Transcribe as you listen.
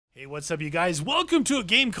Hey, what's up, you guys? Welcome to a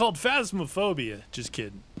game called Phasmophobia. Just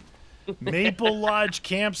kidding. Maple Lodge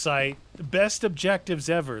Campsite. Best objectives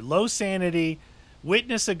ever. Low sanity,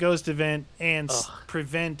 witness a ghost event, and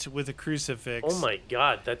prevent with a crucifix. Oh my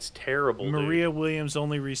god, that's terrible, Maria dude. Williams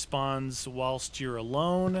only respawns whilst you're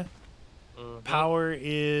alone. Power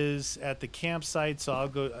is at the campsite, so I'll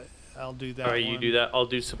do that. Alright, you do that. I'll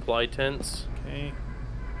do supply tents. Okay.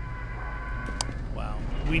 Wow.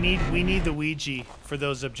 We need the Ouija for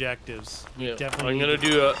those objectives. Yeah. Definitely.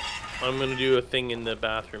 I'm gonna do a thing in the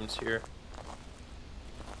bathrooms here.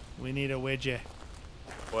 We need a Ouija.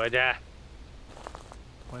 What?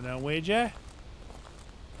 Want a Ouija?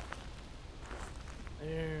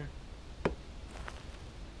 There.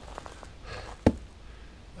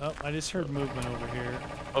 Oh, I just heard movement over here.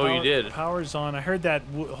 Oh, you did? Power's on. I heard that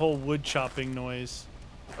whole wood chopping noise.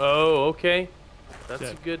 Oh, okay.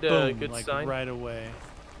 That's a good boom, good like sign. right away.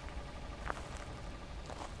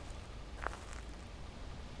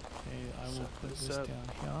 Okay, I will put this down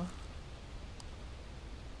here.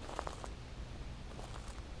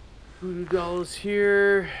 $2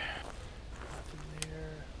 here. Nothing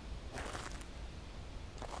there.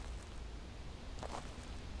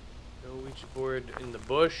 No Ouija board in the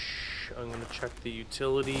bush. I'm gonna check the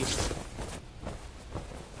utility.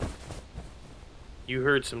 You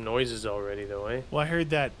heard some noises already, though, eh? Well, I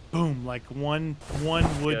heard that boom, like one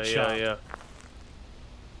wood chop. Yeah.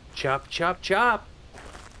 Chop, chop, chop.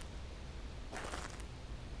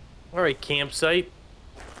 All right, campsite.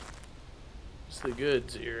 What's the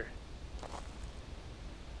goods here?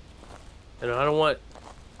 And I don't want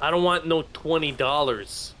no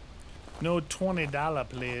 $20. No $20,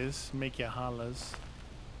 please. Make your hollers.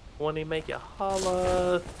 20 make you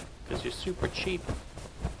holla, cause you're super cheap.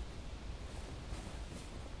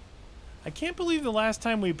 I can't believe the last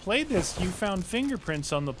time we played this, you found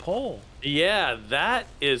fingerprints on the pole. Yeah, that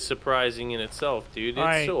is surprising in itself, dude.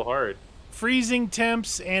 It's so hard. Freezing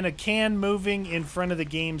temps and a can moving in front of the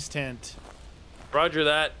game's tent. Roger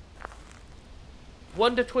that.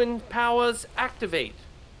 Wonder Twin powers activate.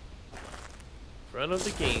 Front of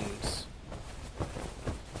the games.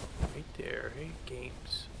 Right there. Hey,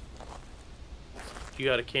 games. You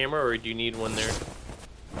got a camera, or do you need one there?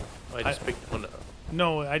 I just picked one up.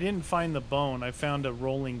 No, I didn't find the bone. I found a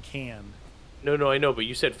rolling can. No, I know, but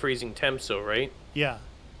you said freezing temps, though, right? Yeah.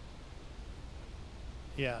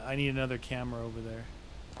 Yeah, I need another camera over there.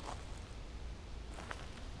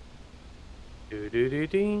 Great.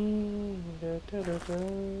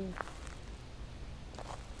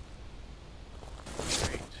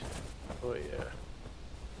 Oh yeah.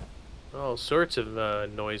 All sorts of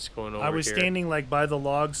noise going over here. I was standing like by the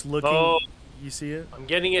logs looking. Oh, you see it? I'm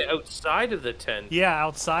getting it outside of the tent. Yeah,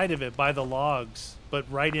 outside of it by the logs, but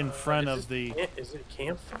right in front of the. Is it a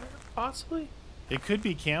campfire? Possibly. It could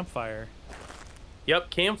be campfire.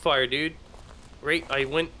 Yep, campfire, dude. Right, I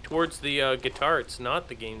went towards the guitar. It's not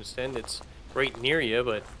the game's tent. It's right near you,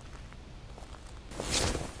 but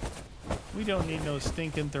We don't need no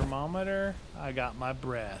stinking thermometer. I got my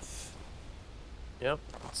breath. yep,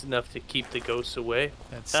 it's enough to keep the ghosts away.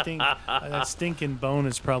 That stinking bone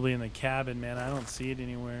is probably in the cabin, man. I don't see it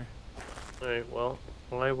anywhere. All right, well,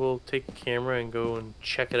 I will take the camera and go and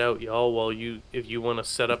check it out, y'all. While if you want to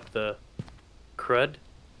set up the crud.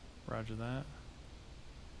 Roger that.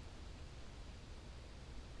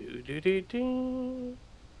 Do.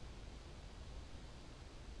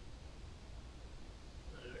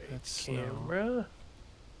 That's camera.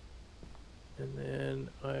 And then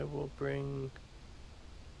I will bring.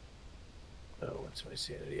 Oh, what's my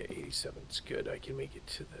sanity at 87? It's good. I can make it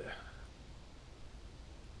to the.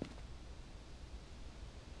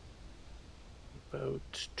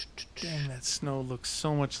 About. Dang, that snow looks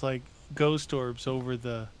so much like ghost orbs over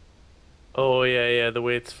the. Oh yeah, the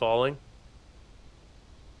way it's falling.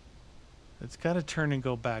 It's got to turn and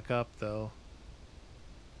go back up, though.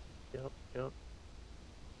 Yep.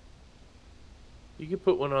 You could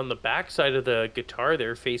put one on the back side of the guitar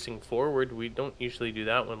there, facing forward. We don't usually do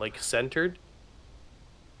that one, like centered.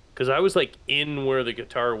 Because I was like in where the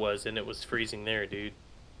guitar was, and it was freezing there, dude.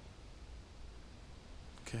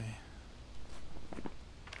 Okay.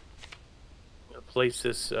 I'll place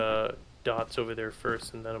this dots over there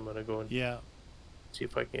first, and then I'm gonna go and see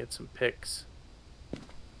if I can get some pics.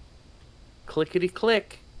 Clickety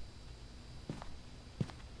click.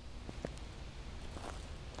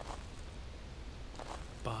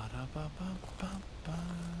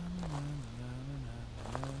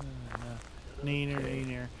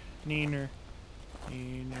 Neener.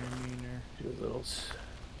 Do a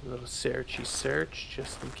little search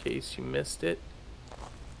just in case you missed it.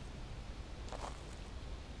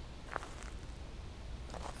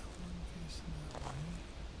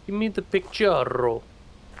 Give me the picture.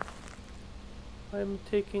 I'm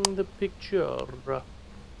taking the picture.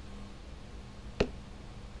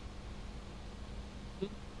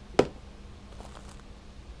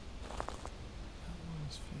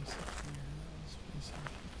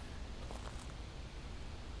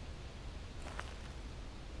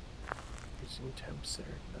 Using temps there.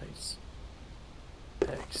 Nice.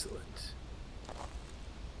 Excellent.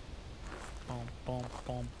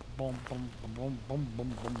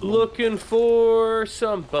 Looking for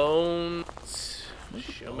some bones.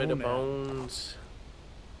 Show me the bones.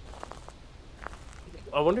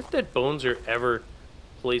 I wonder if that bones are ever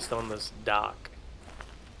placed on this dock.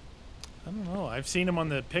 I don't know. I've seen them on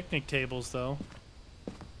the picnic tables, though.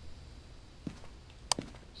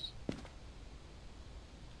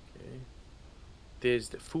 Okay. There's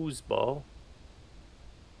the foosball.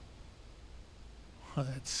 Oh,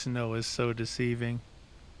 that snow is so deceiving.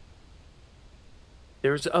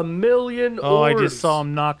 There's a million orbs. Oh, I just saw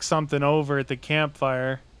him knock something over at the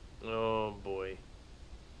campfire. Oh, boy.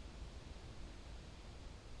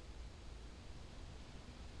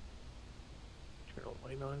 Turn a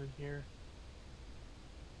light on in here.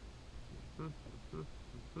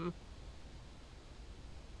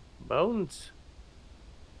 Bones.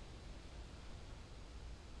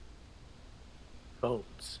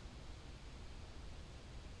 Bones.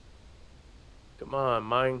 Come on,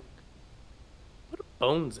 mine. What are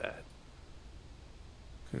bones at?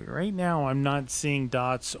 Okay, right now, I'm not seeing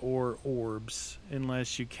dots or orbs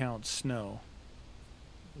unless you count snow.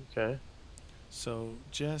 Okay. So,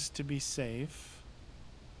 just to be safe,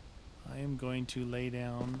 I am going to lay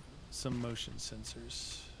down some motion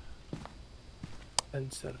sensors.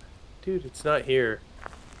 Dude, it's not here.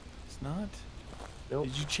 It's not? Nope.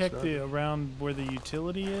 Did you check the around where the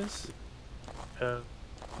utility is?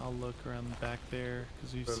 I'll look around the back there,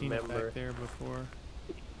 because we've seen it back there before.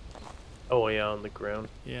 Oh, yeah, on the ground.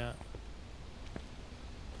 Yeah.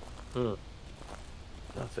 Nothing,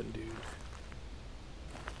 dude.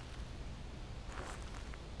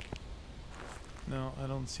 No, I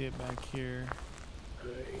don't see it back here.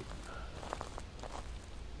 Right.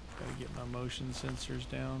 Gotta get my motion sensors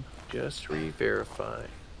down. Just re-verify.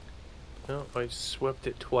 No, I swept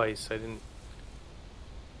it twice. I didn't...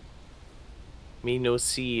 Me no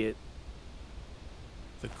see it.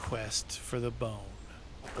 The quest for the bone.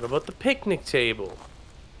 What about the picnic table?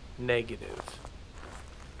 Negative.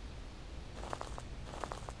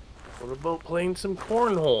 What about playing some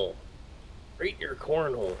cornhole? Rate your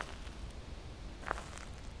cornhole.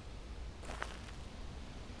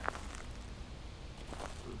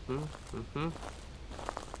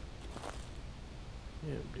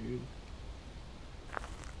 Yeah, dude.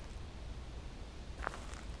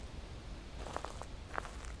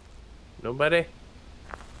 Nobody?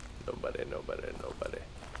 Nobody.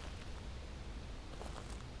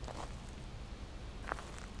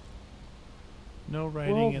 No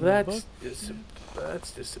writing in the book.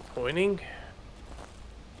 That's disappointing.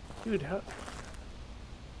 Dude, how...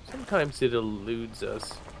 Sometimes it eludes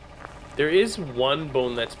us. There is one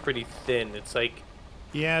bone that's pretty thin. It's like...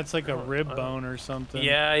 Yeah, it's like a rib bone or something.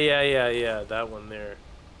 Yeah. That one there.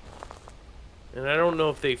 And I don't know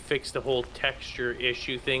if they fixed the whole texture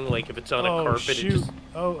issue thing. Like if it's on a carpet, shoot. it just...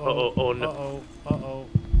 Oh, no.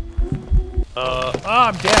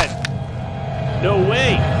 I'm dead. No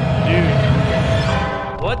way. Dude.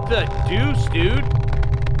 What the deuce, dude?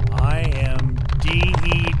 I am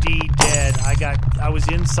DED dead. I was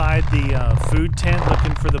inside the food tent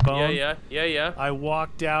looking for the bone. Yeah. I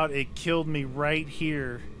walked out. It killed me right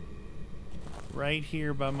here. Right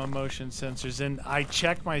here by my motion sensors. And I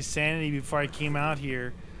checked my sanity before I came out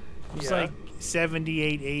here. It was like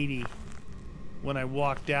 78, 80 when I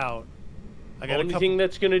walked out. I got Only thing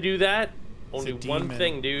that's going to do that? Only one demon.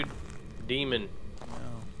 thing, dude. Demon.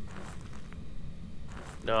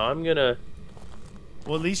 No, I'm going to...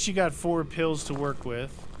 Well, at least you got 4 pills to work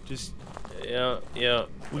with. Just... Yeah.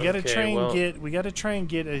 We gotta try and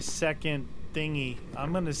get a second thingy.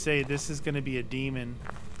 I'm gonna say this is gonna be a demon.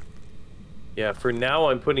 Yeah, for now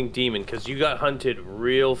I'm putting demon because you got hunted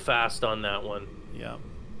real fast on that one. Yeah.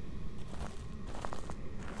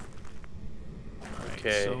 Alright,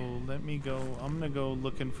 okay. so let me go. I'm gonna go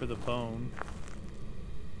looking for the bone.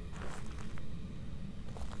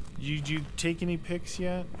 You take any pics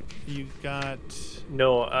yet? You got...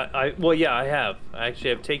 No, well, yeah, I have. I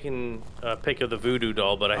actually have taken a pic of the voodoo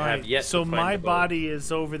doll, but I have yet to find the bone. So my body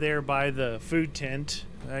is over there by the food tent.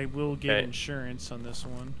 I will get insurance on this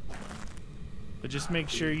one. But just make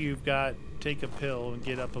sure you've got... Take a pill and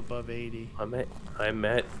get up above 80. I'm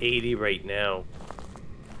at 80 right now.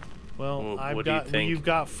 Well, What do you think? you've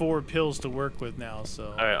got 4 pills to work with now, so.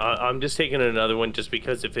 All right, I'm just taking another one just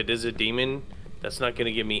because if it is a demon, that's not going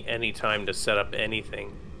to give me any time to set up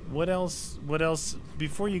anything. What else,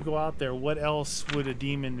 before you go out there, what else would a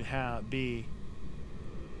demon be?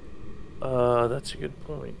 That's a good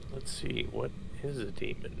point. Let's see, what is a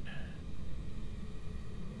demon?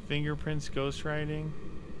 Fingerprints, ghostwriting?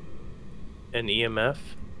 An EMF?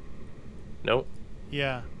 Nope.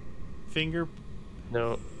 Yeah.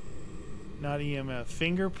 No. Not EMF.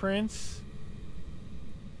 Fingerprints,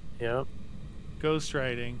 Yep.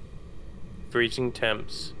 ghostwriting, Freezing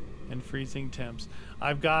temps. and freezing temps.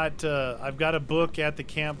 I've got a book at the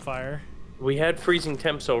campfire. We had freezing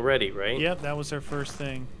temps already, right? Yep, that was our first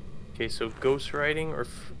thing. Okay, so ghostwriting or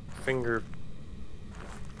finger...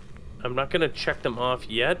 I'm not going to check them off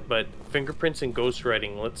yet, but fingerprints and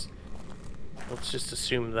ghostwriting, let's just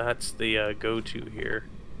assume that's the go-to here.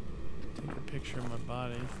 Take a picture of my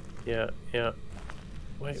body. Yeah.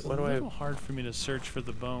 Wait, It's what do I a have? little hard for me to search for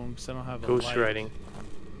the bone because I don't have a Ghostwriting. light.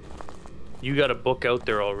 You got a book out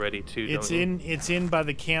there already too, don't you? It's in by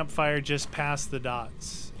the campfire just past the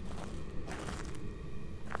dots.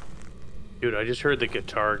 Dude, I just heard the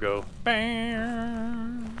guitar go.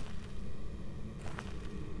 Bam.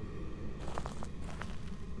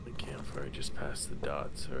 The campfire just past the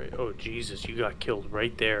dots. All right. Oh Jesus, you got killed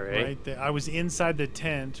right there, eh? Right there. I was inside the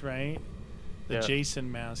tent, right? The Yeah.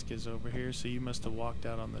 Jason mask is over here, so you must have walked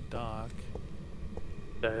out on the dock.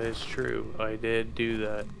 That is true. I did do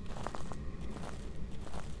that.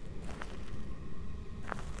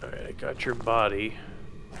 All right, I got your body.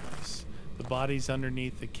 Nice. The body's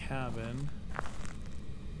underneath the cabin.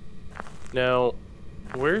 Now,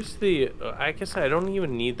 where's the... I guess I don't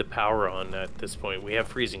even need the power on at this point. We have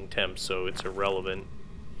freezing temps, so it's irrelevant.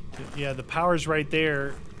 Yeah, the power's right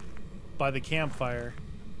there by the campfire.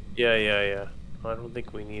 Yeah. I don't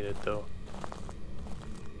think we need it, though.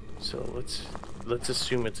 So let's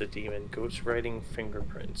assume it's a demon. Ghostwriting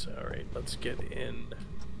fingerprints. All right, let's get in.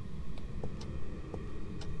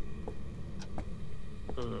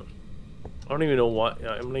 I don't even know what...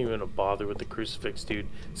 I'm not even gonna bother with the crucifix, dude.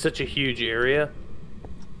 Such a huge area.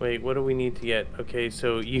 Wait, what do we need to get? Okay,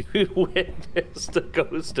 so you witnessed a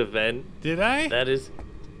ghost event. Did I? That is...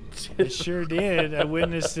 I sure did. I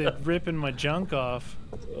witnessed it ripping my junk off.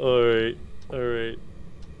 Alright.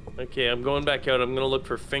 Okay, I'm going back out. I'm gonna look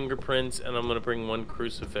for fingerprints, and I'm gonna bring 1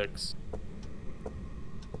 crucifix.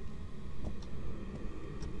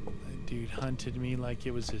 That dude hunted me like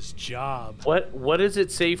it was his job. What does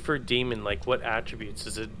it say for demon? Like, what attributes?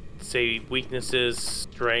 Does it say weaknesses,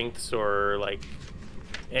 strengths, or like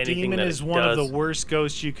anything Demon that is it one of does? the worst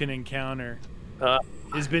ghosts you can encounter.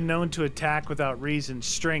 Has been known to attack without reason.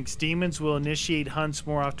 Strengths. Demons will initiate hunts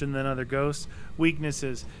more often than other ghosts.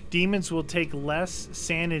 Weaknesses. Demons will take less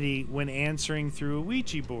sanity when answering through a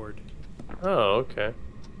Ouija board. Oh, okay.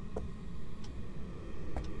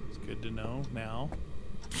 It's good to know now.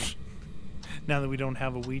 Now that we don't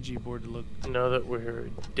have a Ouija board to look. Now that we're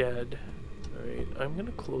dead. Alright, I'm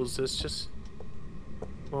gonna close this just...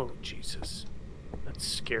 Oh, Jesus. That's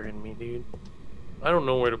scaring me, dude. I don't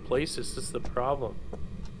know where to place this. This is the problem.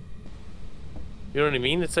 You know what I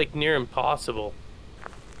mean? It's like near impossible.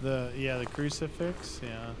 The crucifix,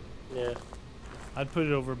 yeah. Yeah. I'd put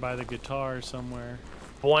it over by the guitar somewhere.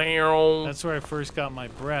 Wow. That's where I first got my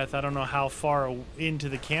breath. I don't know how far into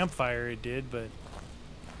the campfire it did, but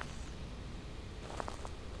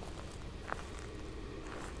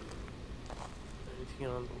Anything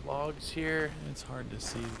on the logs here? it's hard to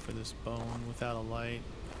see for this bone without a light.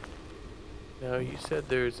 No, you said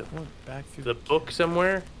there's a What? Back through the book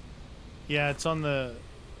somewhere. Yeah, it's on the.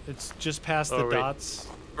 It's just past the right. dots.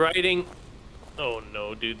 Writing. Oh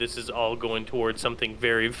no, dude! This is all going towards something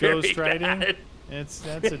very, very Ghost writing. bad. That's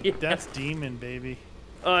that's demon, baby.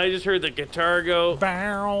 Oh, I just heard the guitar go.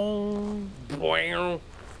 Bow. Wow.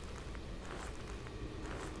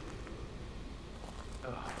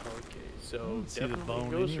 Oh, okay, so See the definitely bone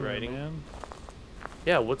ghost anywhere, writing. man.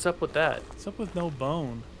 Yeah, what's up with that? What's up with no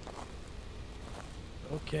bone?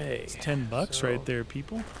 Okay. It's $10 so- right there,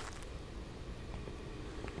 people.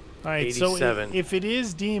 All right, so 87. if it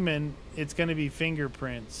is demon, it's going to be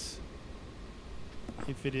fingerprints.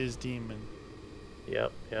 If it is demon.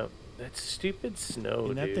 Yep. That stupid snow,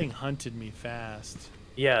 And that dude. thing hunted me fast.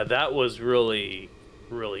 Yeah, that was really,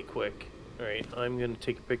 really quick. All right, I'm gonna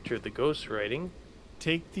take a picture of the ghost writing.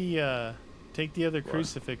 Take the other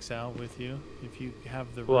crucifix out with you if you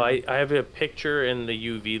have the. Well, room. I have a picture in the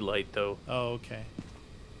UV light though. Oh, okay.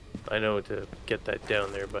 I know to get that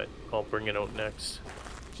down there, but I'll bring it out next.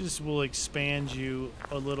 Just will expand you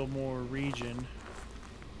a little more region.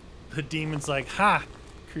 The demon's like, ha!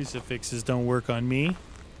 Crucifixes don't work on me.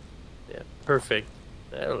 Yeah, perfect.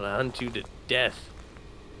 That'll hunt you to death.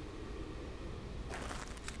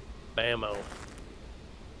 Bammo.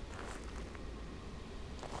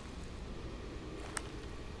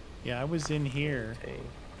 Yeah, I was in here, Okay.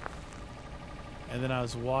 and then I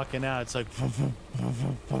was walking out. It's like,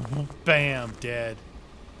 bam, dead.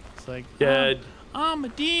 It's like, Dead. I'm a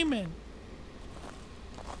demon.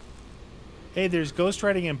 Hey, there's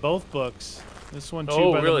ghostwriting in both books. This one too,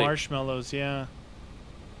 Oh, by really? the marshmallows. Yeah.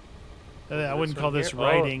 I wouldn't This call one this here?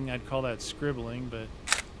 writing. I'd call that scribbling, but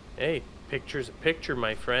Hey, picture's a picture,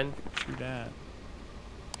 my friend. true that.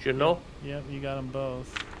 You know? Yep, you got them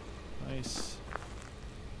both. Nice.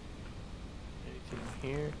 Anything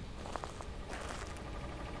here?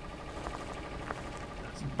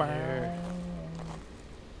 Nothing there.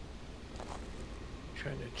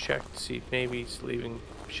 Trying to check to see if maybe he's leaving.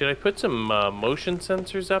 Should I put some motion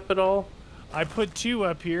sensors up at all? I put 2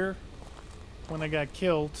 up here when I got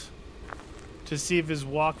killed to see if he's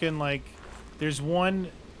walking like. There's one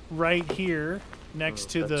right here next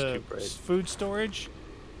to that's the too bright. food storage,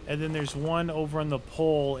 and then there's one over on the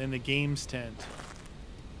pole in the games tent.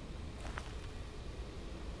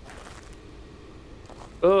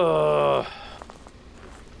 Ugh.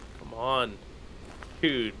 Come on.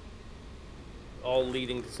 Dude. All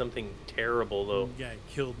leading to something terrible, though. The guy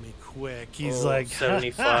killed me quick. He's Oh, like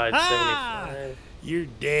 75, 75. You're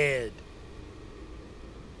dead.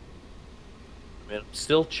 Man, I'm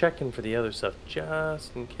still checking for the other stuff,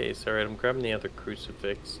 just in case. Alright, I'm grabbing the other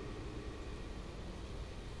crucifix.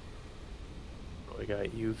 Oh, we got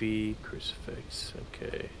UV crucifix.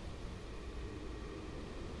 Okay.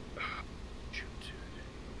 Shoot, dude.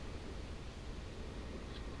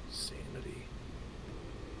 Sanity.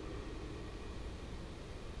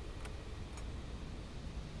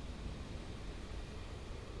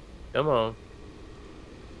 Come on.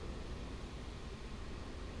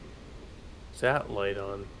 What's that light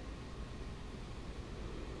on?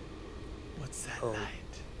 What's that Oh.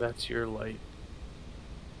 light? That's your light.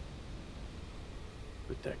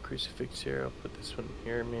 Put that crucifix here. I'll put this one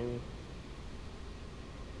here, maybe.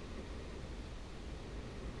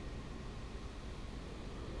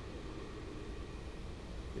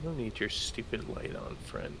 You don't need your stupid light on,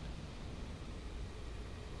 friend.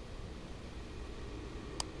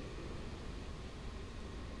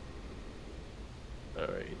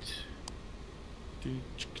 Alright.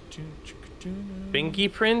 Fingy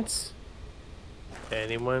prints?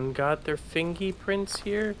 Anyone got their fingy prints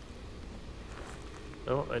here?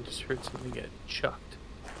 No, I just heard something get chucked.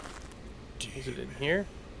 Is it in here?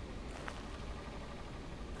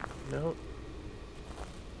 No.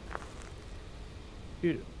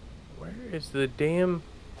 Dude, where is the damn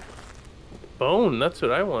bone? That's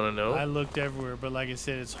what I want to know. I looked everywhere, but like I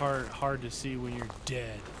said, it's hard to see when you're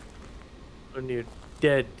dead. When you're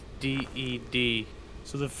dead, D-E-D.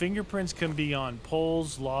 So the fingerprints can be on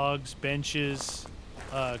poles, logs, benches,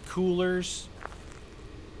 coolers.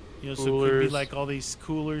 You know, so it could be Coolers. like all these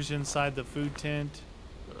coolers inside the food tent.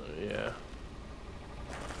 Yeah.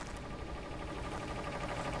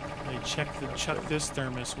 They chuck this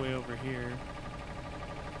thermos way over here.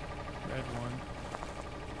 Red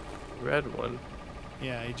one. Red one.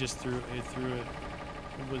 Yeah, he just threw it.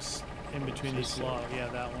 It was in between What's these this logs. Yeah,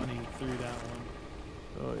 that one. He threw that one.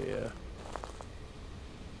 Oh, yeah.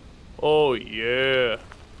 Oh, yeah.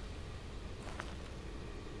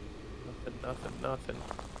 Nothing.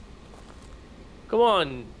 Come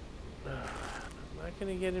on. I'm not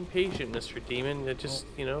gonna get impatient, Mr. Demon. Just,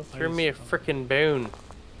 you know, throw me a frickin' bone.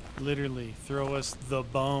 Literally, throw us the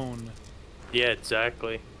bone. Yeah,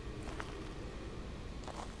 exactly.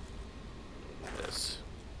 This.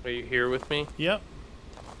 Are you here with me? Yep.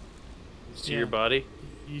 See Yeah. your body?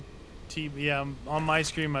 Yeah, on my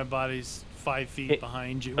screen, my body's 5 feet Hey.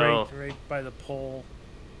 behind you, Oh. right by the pole.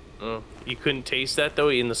 Oh, you couldn't taste that though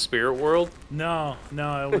in the spirit world? No,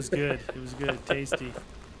 it was good. It was good, tasty.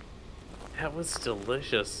 That was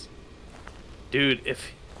delicious. Dude,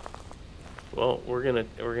 if well, we're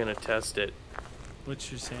gonna test it.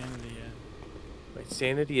 What's your sanity at? My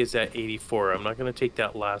sanity is at 84. I'm not gonna take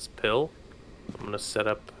that last pill. I'm gonna set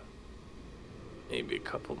up maybe a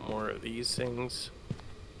couple more of these things.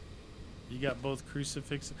 You got both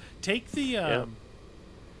crucifixes. Take the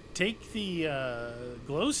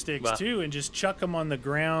glow sticks Bah. too, and just chuck them on the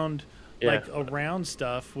ground, Yeah. like around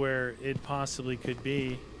stuff where it possibly could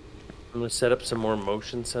be. I'm gonna set up some more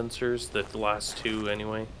motion sensors. The last two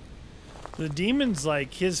anyway. The demon's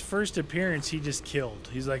like his first appearance. He just killed.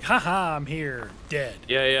 He's like, haha, I'm here, dead.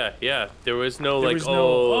 Yeah. There was no There like, was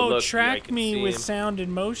oh, look, I track can me see with him. sound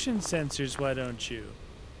and motion sensors. Why don't you?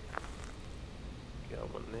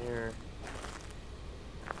 Got one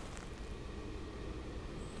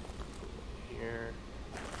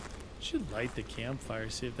should light the campfire,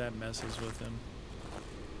 see if that messes with him.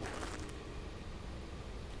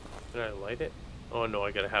 Can I light it? Oh no,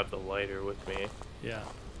 I gotta have the lighter with me. Yeah.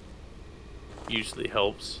 Usually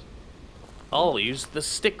helps. I'll use the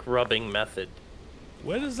stick rubbing method.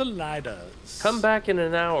 Where is the lighters? Come back in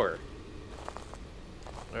an hour.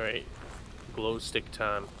 Alright. Glow stick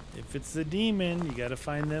time. If it's the demon, you gotta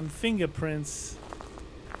find them fingerprints.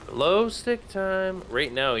 Glow stick time.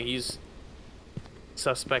 Right now, he's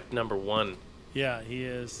suspect number 1. Yeah, he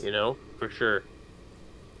is. You know, for sure.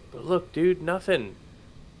 But look, dude, nothing.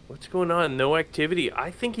 What's going on? No activity.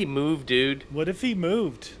 I think he moved, dude. What if he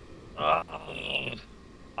moved? I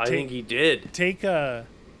think he did. Take a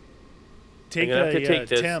take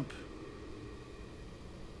this. temp.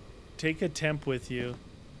 Take a temp with you.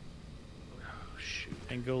 Oh, shoot.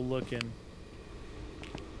 And go looking.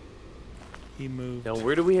 He moved. Now,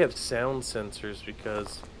 where do we have sound sensors?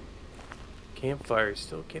 Because campfire is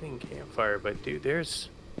still getting campfire, but dude, it's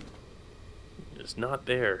not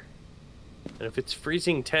there. And if it's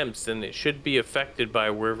freezing temps, then it should be affected by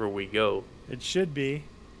wherever we go. It should be.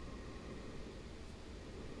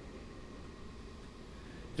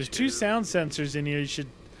 There's 2 sound sensors in here. You should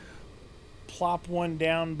plop one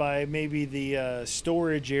down by maybe the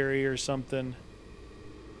storage area or something.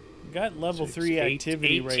 We got level 3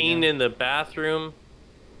 activity right now. 18 in the bathroom.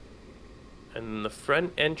 And the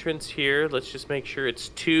front entrance here, let's just make sure it's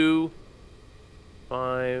 2,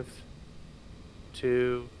 5, 2.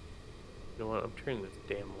 You know what? I'm turning this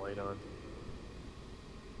damn light on.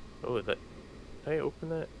 Oh, did I open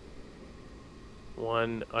that?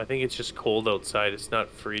 1. I think it's just cold outside. It's not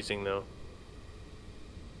freezing though.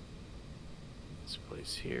 This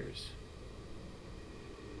place here is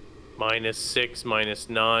 -6,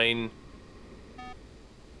 -9.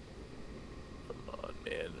 Come on,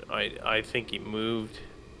 man. I think he moved.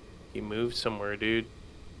 He moved somewhere, dude.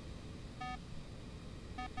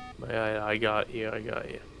 I got you. I got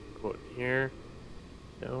you. What here?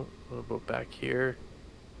 No. What about back here?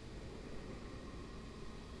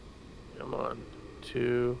 Come on.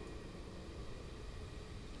 2.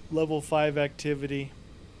 Level 5 activity.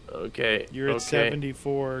 Okay. You're at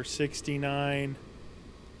 74, 69.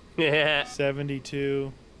 Yeah.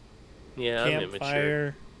 72. Yeah, I'm immature.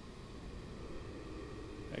 Campfire.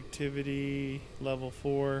 Activity level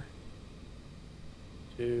 4.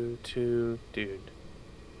 2, 2, dude.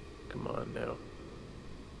 Come on now.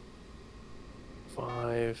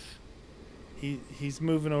 5. He's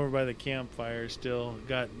moving over by the campfire still.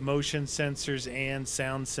 Got motion sensors and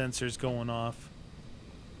sound sensors going off.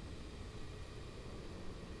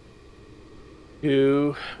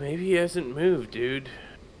 2. Maybe he hasn't moved, dude.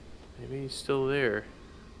 Maybe he's still there.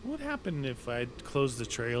 What happened if I closed the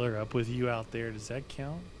trailer up with you out there? Does that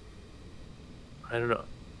count? I don't know.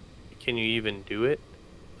 Can you even do it?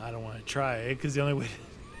 I don't want to try it because the only way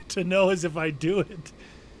to know is if I do it.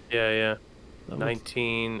 Yeah, yeah.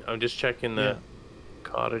 19. I'm just checking the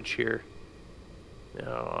cottage here.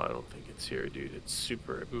 No, I don't think it's here, dude. It's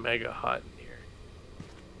super mega hot in here.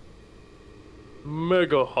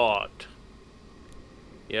 Mega hot.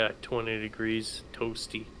 Yeah, 20 degrees.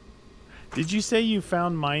 Toasty. Did you say you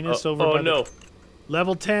found minus over by no.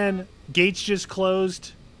 Level 10. Gates just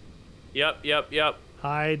closed. Yep.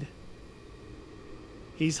 Hide.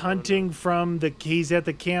 He's hunting from the... He's at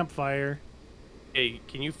the campfire. Hey,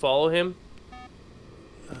 can you follow him?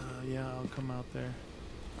 Yeah, I'll come out there.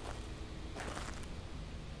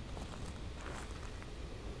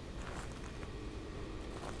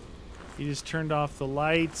 He just turned off the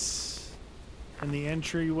lights in the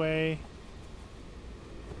entryway.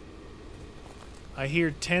 I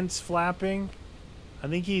hear tents flapping. I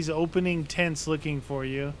think he's opening tents looking for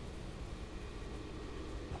you.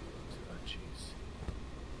 Oh, jeez.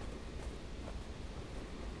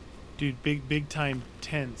 Dude, big time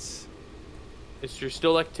tents. Is there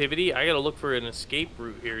still activity? I gotta look for an escape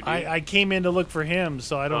route here, dude. I came in to look for him,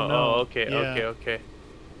 so I don't know. Oh, okay, yeah. okay.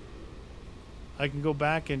 I can go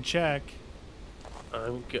back and check.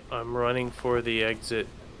 I'm running for the exit.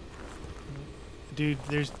 Dude,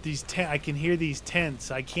 there's these I can hear these tents.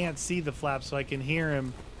 I can't see the flaps, so I can hear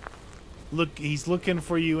him. Look, he's looking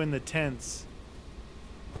for you in the tents.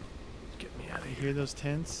 Get me out of You here. hear those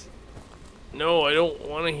tents? No, I don't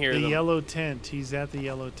want to hear The them. yellow tent. He's at the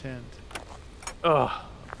yellow tent. Oh,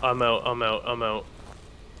 I'm out.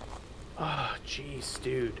 Oh, jeez,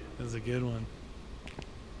 dude. That was a good one.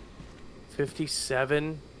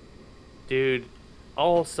 57? Dude,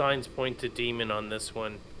 all signs point to demon on this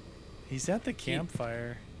one. He's at the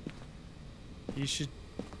campfire. You should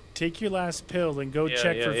take your last pill and go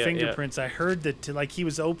check for fingerprints. I heard that like he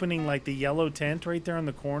was opening like the yellow tent right there on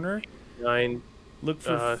the corner. 9. Look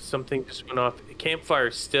for something just went off.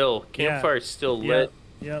 Campfire still. Campfire still yeah, lit.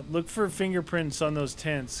 yeah. Look for fingerprints on those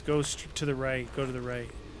tents. Go to the right. Go to the right.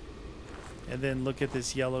 And then look at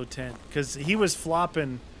this yellow tent. Because he was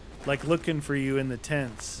flopping, like looking for you in the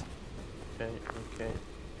tents. Okay, okay.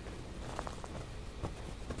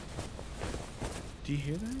 Do you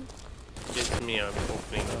hear that? It's me. I'm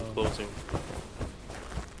opening and closing.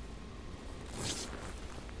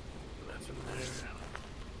 Nothing there.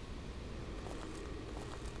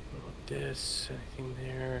 Not this. Anything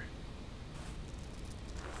there?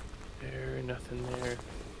 There. Nothing there.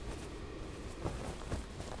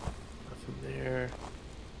 Nothing there.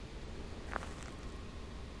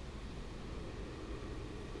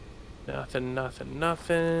 Nothing. Nothing.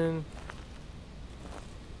 Nothing.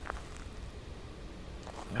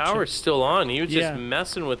 Power's still on. He was just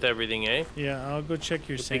messing with everything, eh? Yeah, I'll go check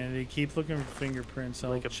your sanity. Keep looking for fingerprints. I'll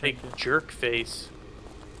like a check big it. jerk face.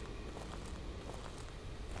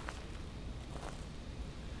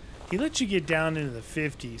 He let you get down into the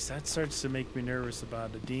 50s. That starts to make me nervous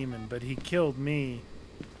about a demon. But he killed me.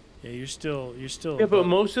 Yeah, you're still. Yeah, but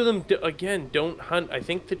most of them again don't hunt. I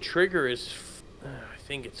think the trigger is.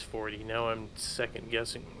 I think it's 40. Now I'm second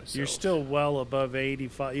guessing myself. You're still well above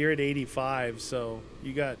 85. You're at 85, so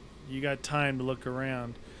you got time to look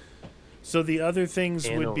around. So the other things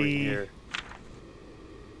and would be here.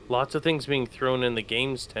 Lots of things being thrown in the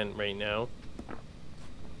games tent right now.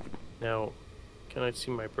 Now, can I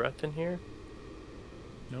see my breath in here?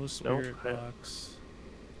 No spirit nope. box.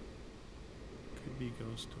 Could be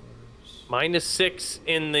ghost orbs. -6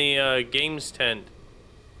 in the games tent.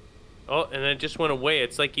 Oh, and it just went away.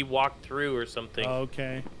 It's like he walked through or something. Oh,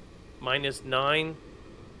 okay. -9.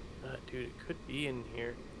 Dude, it could be in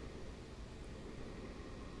here.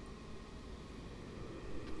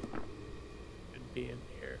 Could be in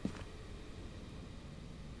here.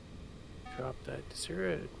 Drop that. Is there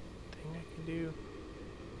a thing I can do?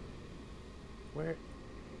 Where?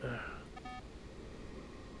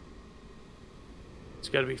 It's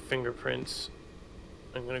got to be fingerprints.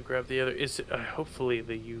 I'm gonna grab the other. Is it, hopefully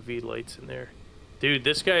the UV light's in there. Dude,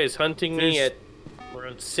 this guy is hunting me at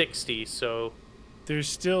around 60. So there's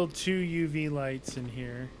still 2 UV lights in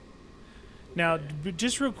here. Now,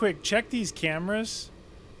 just real quick, check these cameras.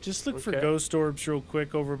 Just look for ghost orbs real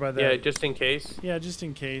quick over by the. Yeah, just in case. Yeah, just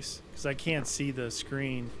in case, because I can't see the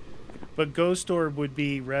screen. But ghost orb would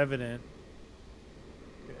be Revenant.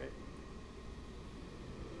 Okay.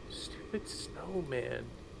 Stupid snowman.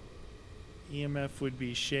 EMF would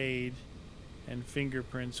be Shade, and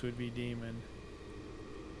fingerprints would be Demon.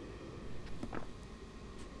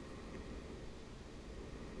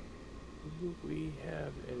 Do we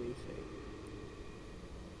have anything?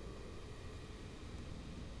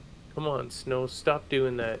 Come on, Snow, stop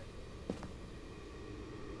doing that.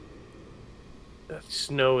 That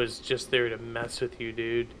Snow is just there to mess with you,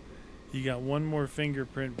 dude. You got one more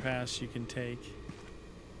fingerprint pass you can take.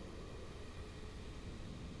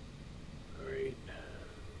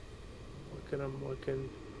 I'm looking.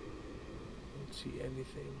 Don't see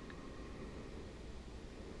anything.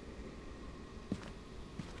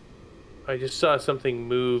 I just saw something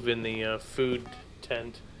move in the food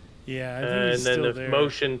tent. Yeah, I think he's and then still the there.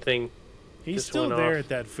 Motion thing. He's still there at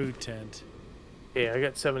that food tent. Yeah, I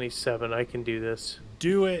got 77. I can do this.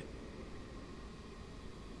 Do it.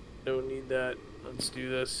 Don't need that. Let's do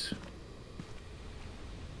this.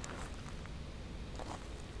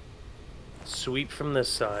 Sweep from this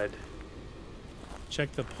side.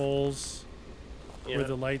 Check the poles where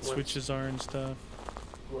the light switches are and stuff.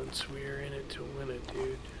 Once we're in it to win it,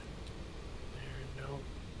 dude. There, no.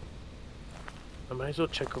 I might as well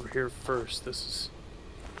check over here first. This is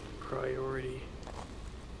priority.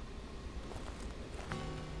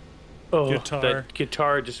 Oh, guitar. That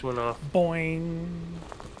guitar just went off. Boing.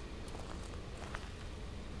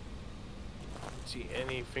 See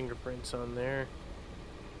any fingerprints on there?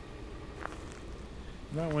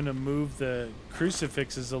 You might want to move the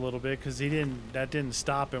crucifixes a little bit because that didn't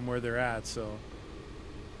stop him where they're at, so.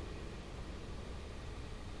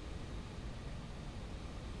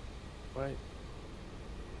 Right.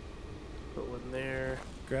 Put one there.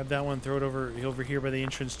 Grab that one, throw it over here by the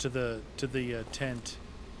entrance to the tent.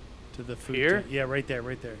 To the food here? tent. Yeah, right there.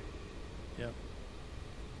 Yep.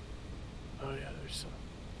 Oh yeah, there's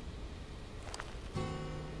some.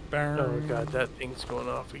 Burn. Oh god, that thing's going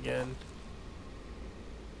off again.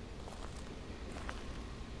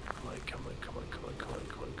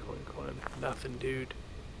 Come on. Nothing, dude.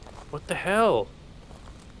 What the hell?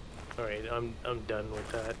 Alright, I'm done with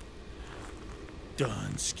that.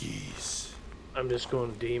 Done skis. I'm just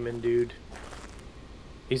going demon, dude.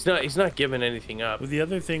 He's not giving anything up. Well, the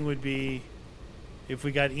other thing would be if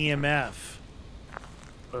we got EMF.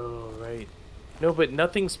 Oh, right. No, but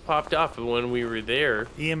nothing's popped off when we were there.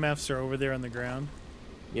 EMFs are over there on the ground.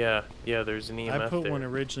 Yeah, there's an EMF I put there. one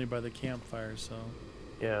originally by the campfire, so.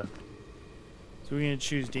 Yeah. So we're going to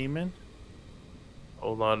choose demon?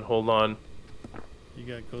 Hold on. You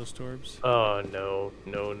got ghost orbs? Oh, no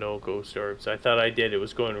ghost orbs. I thought I did. It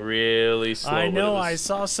was going really slow. I know. Was... I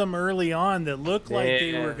saw some early on that looked like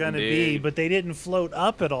they were going to be, but they didn't float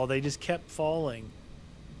up at all. They just kept falling.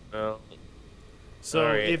 Oh. So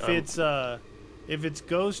right, if it's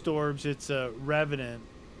ghost orbs, it's a revenant.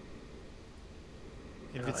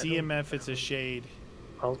 If it's EMF, it's a shade.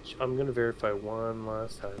 I'm gonna verify one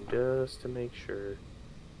last time just to make sure.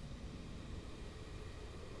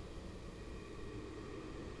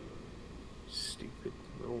 Stupid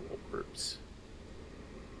little orbs.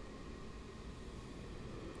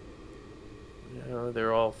 Yeah,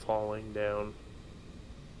 they're all falling down.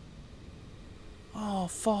 Oh,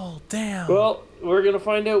 fall down. Well, we're gonna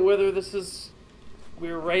find out whether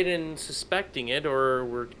we're right in suspecting it or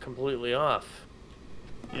we're completely off.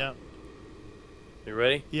 Yep. You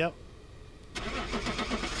ready? Yep.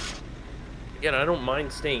 Again, I don't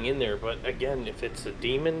mind staying in there, but again, if it's a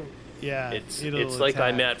demon, yeah, it's like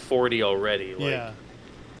I'm at 40 already. Like, yeah.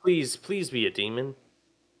 Please be a demon.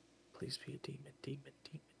 Please be a demon.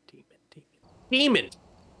 Demon.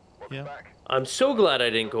 Yep. I'm so glad I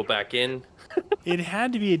didn't go back in. It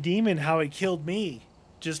had to be a demon. How it killed me,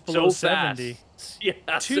 just below so 70. Fast. Yeah,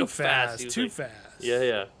 too so fast. Too like, fast.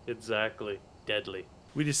 Yeah, exactly. Deadly.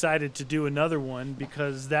 We decided to do another one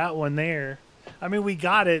because that one there, I mean, we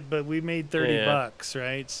got it, but we made 30 bucks,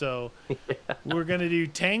 right? So we're going to do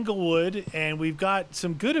Tanglewood, and we've got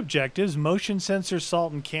some good objectives. Motion sensor,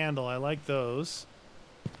 salt, and candle. I like those.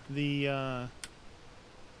 I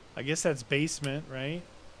guess that's basement, right?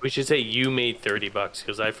 We should say you made 30 bucks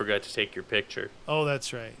because I forgot to take your picture. Oh,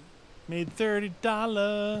 that's right. Made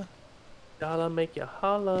 $30. Dollar make you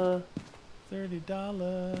holla.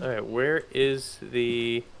 $30. All right, where is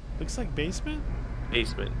the... Looks like basement?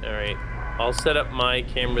 Basement, all right. I'll set up my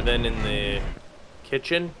camera then in the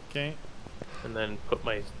kitchen. Okay. And then put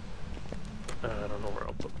my... I don't know where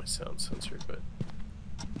I'll put my sound sensor, but...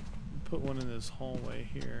 Put one in this hallway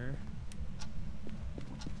here.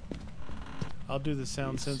 I'll do the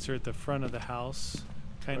sound sensor at the front of the house,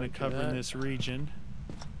 kind of covering this region.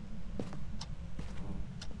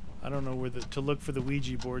 I don't know where to look for the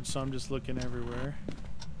Ouija board, so I'm just looking everywhere.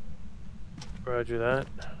 Roger that.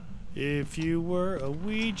 If you were a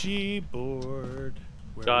Ouija board,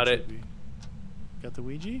 where got would it. you be? Got the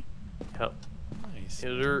Ouija? Yep. Nice.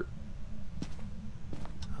 Is there...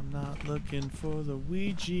 I'm not looking for the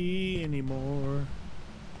Ouija anymore.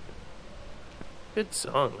 Good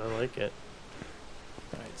song. I like it.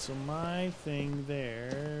 Alright, so my thing there,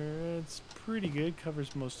 it's pretty good.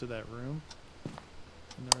 Covers most of that room.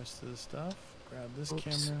 And the rest of the stuff. Grab this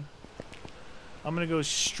camera. I'm going to go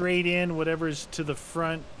straight in, whatever's to the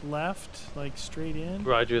front left, like straight in.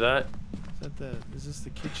 Roger that. Is this the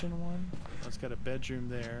kitchen one? Oh, it's got a bedroom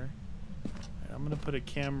there. Right, I'm going to put a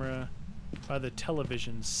camera by the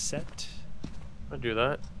television set. Roger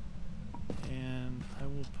that. And I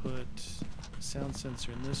will put a sound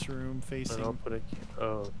sensor in this room facing... And I'll put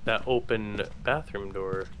that open bathroom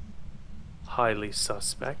door. Highly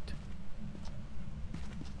suspect.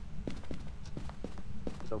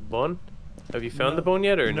 No bone? Have you found the bone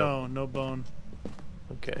yet, or no? No, no bone.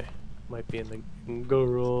 Okay. Might be in the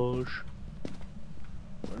garage.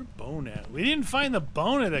 Where's bone at? We didn't find the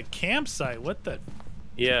bone at a campsite. What the...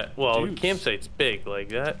 Yeah, well, the Deuce. campsite's big like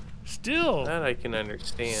that. Still. That I can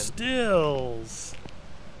understand. Stills.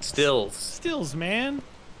 Stills, man.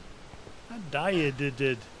 That diet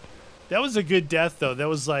did. That was a good death, though. That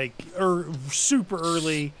was like super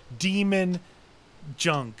early demon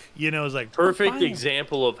junk. You know, it was like perfect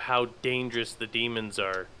example of how dangerous the demons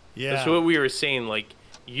are. Yeah. That's what we were saying. Like,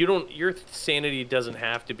 your sanity doesn't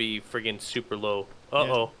have to be friggin' super low.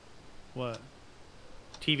 Uh-oh. Yeah. What?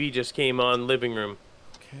 TV just came on, living room.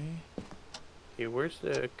 Okay. Hey, where's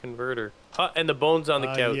the converter? And the bone's on the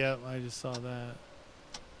couch. Yeah, I just saw that.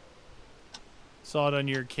 Saw it on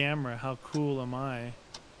your camera. How cool am I?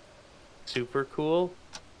 Super cool.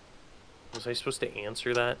 Was I supposed to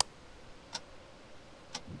answer that?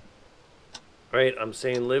 Right, I'm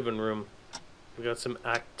saying living room. We got some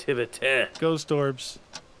activity. Ghost orbs.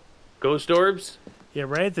 Ghost orbs? Yeah,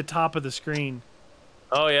 right at the top of the screen.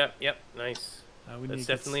 Oh, yeah. Yep, nice. That's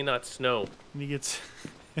definitely not snow. I'm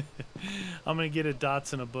going to get a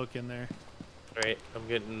dots and a book in there. All right, I'm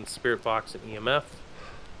getting spirit box and EMF.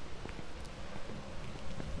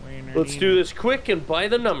 Let's do this quick and by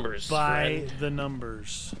the numbers. By the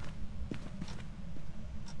numbers.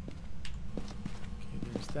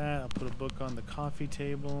 that. I'll put a book on the coffee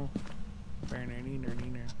table.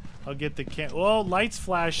 I'll get the Whoa, light's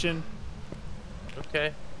flashing.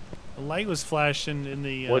 Okay. The light was flashing in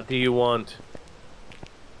the... What do you want?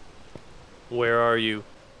 Where are you?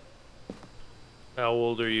 How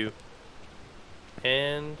old are you?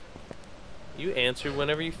 And you answer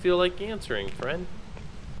whenever you feel like answering, friend.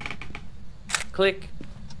 Click.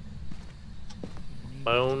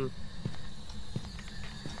 Phone.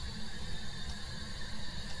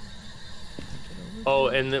 Oh,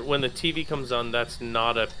 and when the TV comes on, that's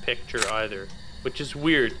not a picture either, which is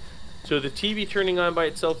weird. So the TV turning on by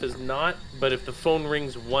itself is not, but if the phone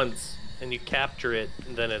rings once and you capture it,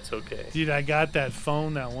 then it's okay. Dude, I got that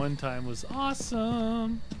phone that one time. Was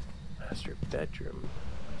awesome. Master bedroom.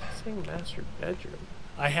 What's it saying master bedroom?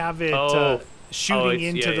 I have it shooting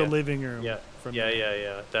into the living room. Yeah,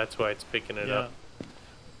 yeah. That's why it's picking it up.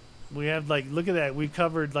 We have, like, look at that. We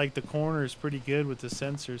covered, like, the corners pretty good with the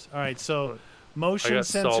sensors. All right, so motion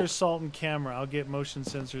sensor, salt, and camera. I'll get motion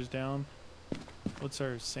sensors down. What's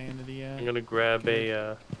our sanity at? I'm gonna grab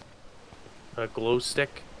a glow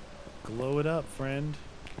stick. Glow it up, friend.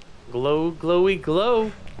 Glow, glowy,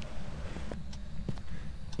 glow.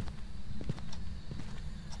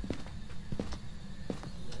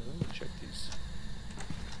 Let me check these.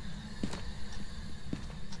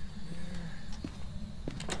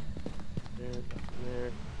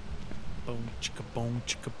 There. Boom, chicka, boom,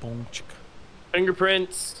 chicka, boom, chicka.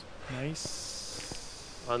 Fingerprints. Nice.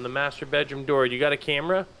 On the master bedroom door. You got a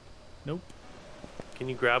camera? Nope. Can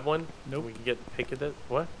you grab one? Nope. We can get a pic of it.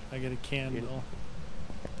 What? I got a candle.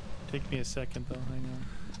 Take me a second though. Hang on.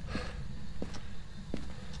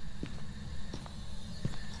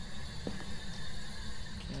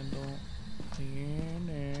 Candle.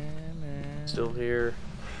 Still here.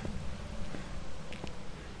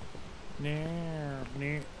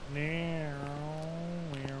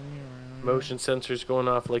 Motion sensors going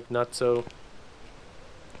off like nutso.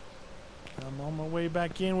 I'm on my way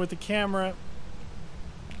back in with the camera.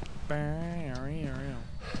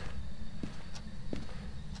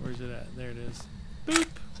 Where's it at? There it is. Boop.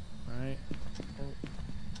 All right.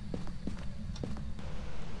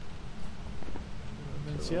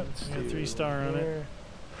 So yep, I got a 3-star on it.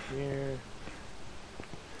 Here.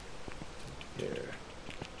 There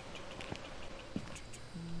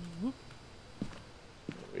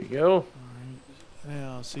we go. All right.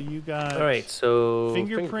 Now, so you got. All right. So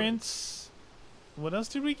fingerprints. What else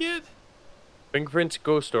did we get? Fingerprints,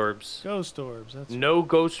 ghost orbs. Ghost orbs. That's no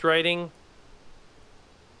ghost writing.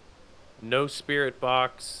 No spirit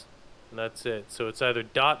box. And that's it. So it's either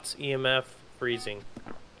dots, EMF, freezing.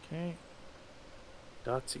 Okay.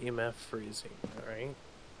 Dots, EMF, freezing. All right.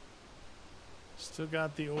 Still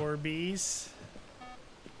got the Orbeez.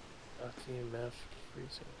 Dots, EMF,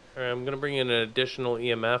 freezing. All right, I'm gonna bring in an additional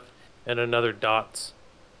EMF and another dots.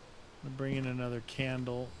 I'm bringing another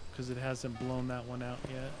candle because it hasn't blown that one out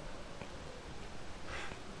yet.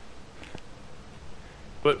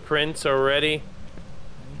 Footprints already.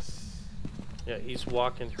 Nice. Yeah, he's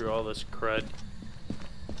walking through all this crud.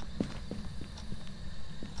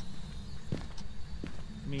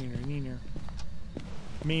 Neener.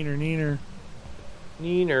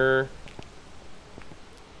 Neener.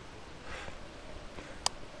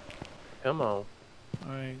 Come on.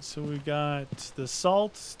 Alright, so we got the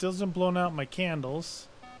salt. Still hasn't blown out my candles.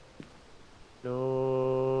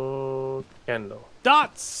 No candle.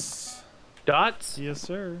 Dots! Dots? Yes,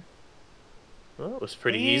 sir. Well, it was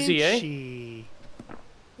pretty easy, eh?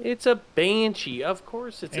 It's a banshee. Of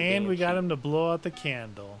course it's a banshee. And we got him to blow out the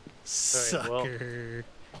candle. Sucker.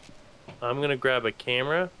 Right, well, I'm going to grab a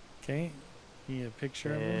camera. Okay. You need a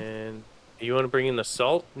picture of him? And you want to bring in the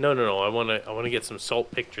salt? No. I want to get some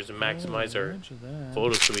salt pictures and maximize our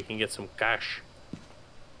photos so we can get some cash.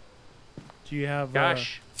 Do you have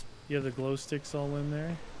cash? You have the glow sticks all in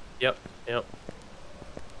there? Yep. Okay,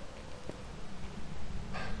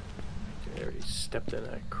 I already stepped in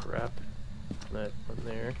that crap. That one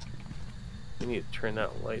there. We need to turn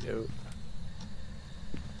that light out.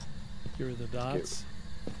 Here are the dots.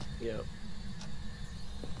 Yep.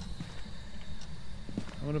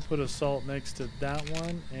 I'm gonna put a salt next to that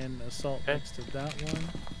one and a salt next to that one.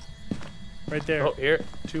 Right there. Oh, here.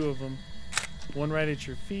 2 of them. One right at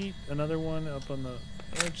your feet. Another one up on the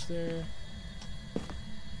edge there.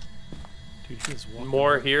 Dude, he is walking.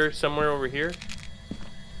 More here, somewhere over here.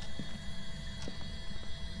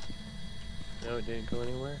 No, it didn't go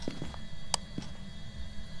anywhere.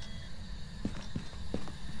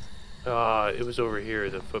 It was over here,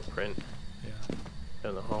 the footprint. Yeah.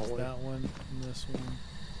 Down the hallway. That one and this one.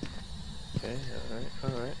 Okay,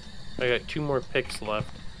 alright. I got 2 more picks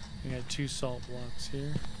left. We got 2 salt blocks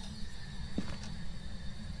here.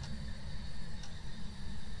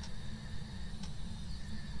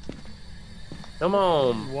 Come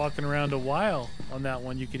on. Walking around a while on that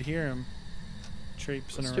one. You could hear him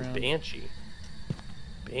traipsing Mr. around. Banshee.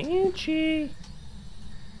 Banshee.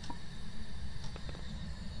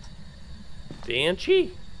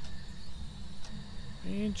 Banshee.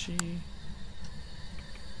 Banshee.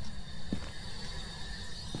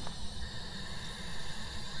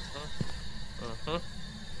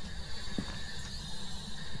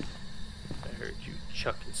 I heard you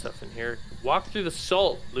chucking stuff in here. Walk through the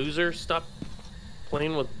salt, loser. Stop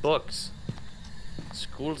playing with books.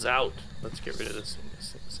 School's out. Let's get rid of this thing.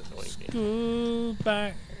 This thing's annoying me. School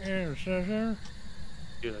back in session.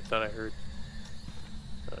 Dude, I thought I heard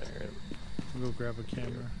him. Go grab a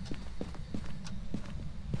camera.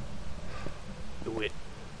 Do it.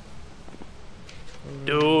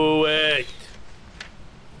 Do it.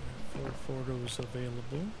 4 photos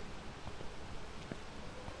available.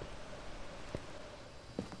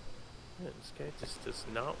 Yeah, this guy just does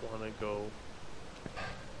not want to go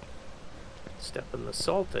step in the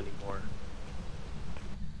salt anymore.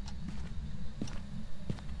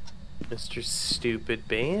 Mr. Stupid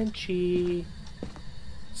Banshee.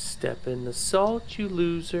 Step in the salt, you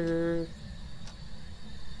loser.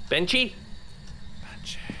 Banshee?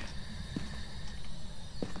 Banshee.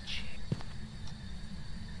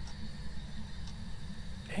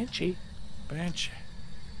 Banshee? Banshee.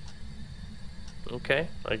 Okay,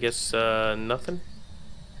 I guess nothing.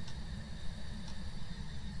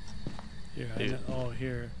 Here, Dude. oh,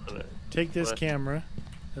 here. What? Take this camera.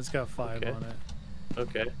 It's got 5 Okay. on it.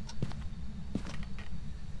 Okay.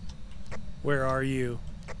 Where are you?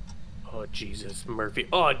 Oh, Jesus, Murphy.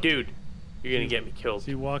 Oh, dude. You're gonna get me killed. Is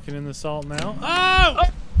he walking in the salt now? Oh!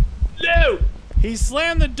 No! He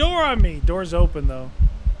slammed the door on me. Door's open, though.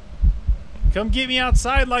 Come get me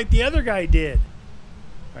outside like the other guy did.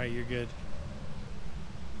 Alright, you're good.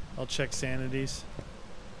 I'll check sanities.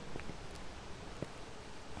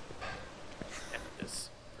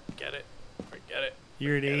 Forget it. Forget it.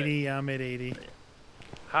 You're at Forget 80, I'm at 80.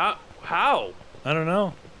 How? How? I don't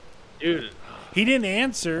know. Dude. He didn't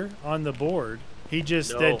answer on the board. He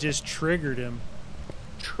just, No. that just triggered him.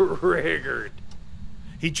 Triggered.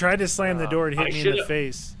 He tried to slam the door and hit I me in the should've-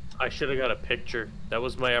 face. I should have got a picture. That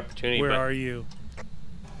was my opportunity. Where but, are you?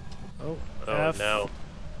 Oh, Oh, F no.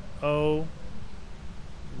 O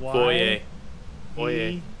Foyer. Y Foyer.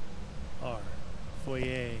 E R.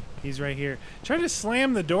 Foyer. He's right here. Tried to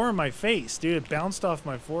slam the door in my face, dude. It bounced off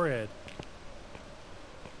my forehead.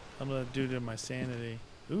 I'm gonna do to my sanity.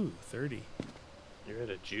 Ooh, 30. You're at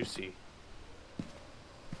a juicy.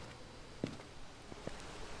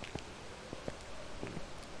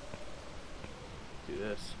 Do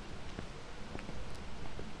this.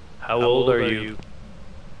 How old are you?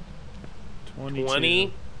 22.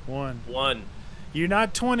 20? 1. 1. You're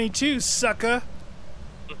not 22, sucker.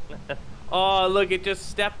 Oh, look, it just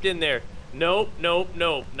stepped in there. Nope, nope,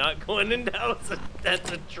 nope. Not going in now.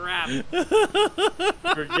 That's a trap.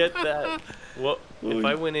 Forget that. What if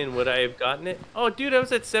I went in, would I have gotten it? Oh, dude, I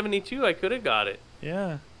was at 72. I could have got it.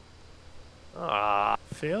 Yeah. Ah,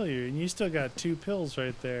 Failure. And you still got 2 pills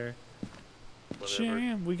right there. whatever.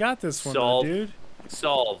 Jam. We got this one, though, Solved. dude.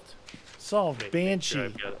 Solved. Solved. Make Banshee. sure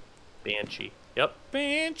I've got it. Banshee. Yep.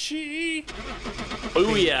 Banshee.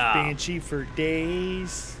 Oh yeah. Banshee for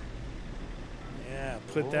days. Yeah,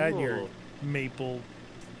 put that in your Oh. maple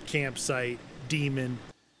campsite. Demon.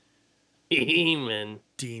 Demon.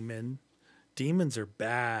 Demon. Demons are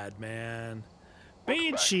bad, man.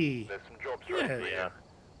 Banshee. Yeah. Yeah.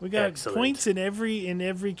 We got Excellent. points in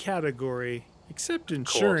every category except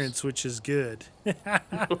insurance, which is good.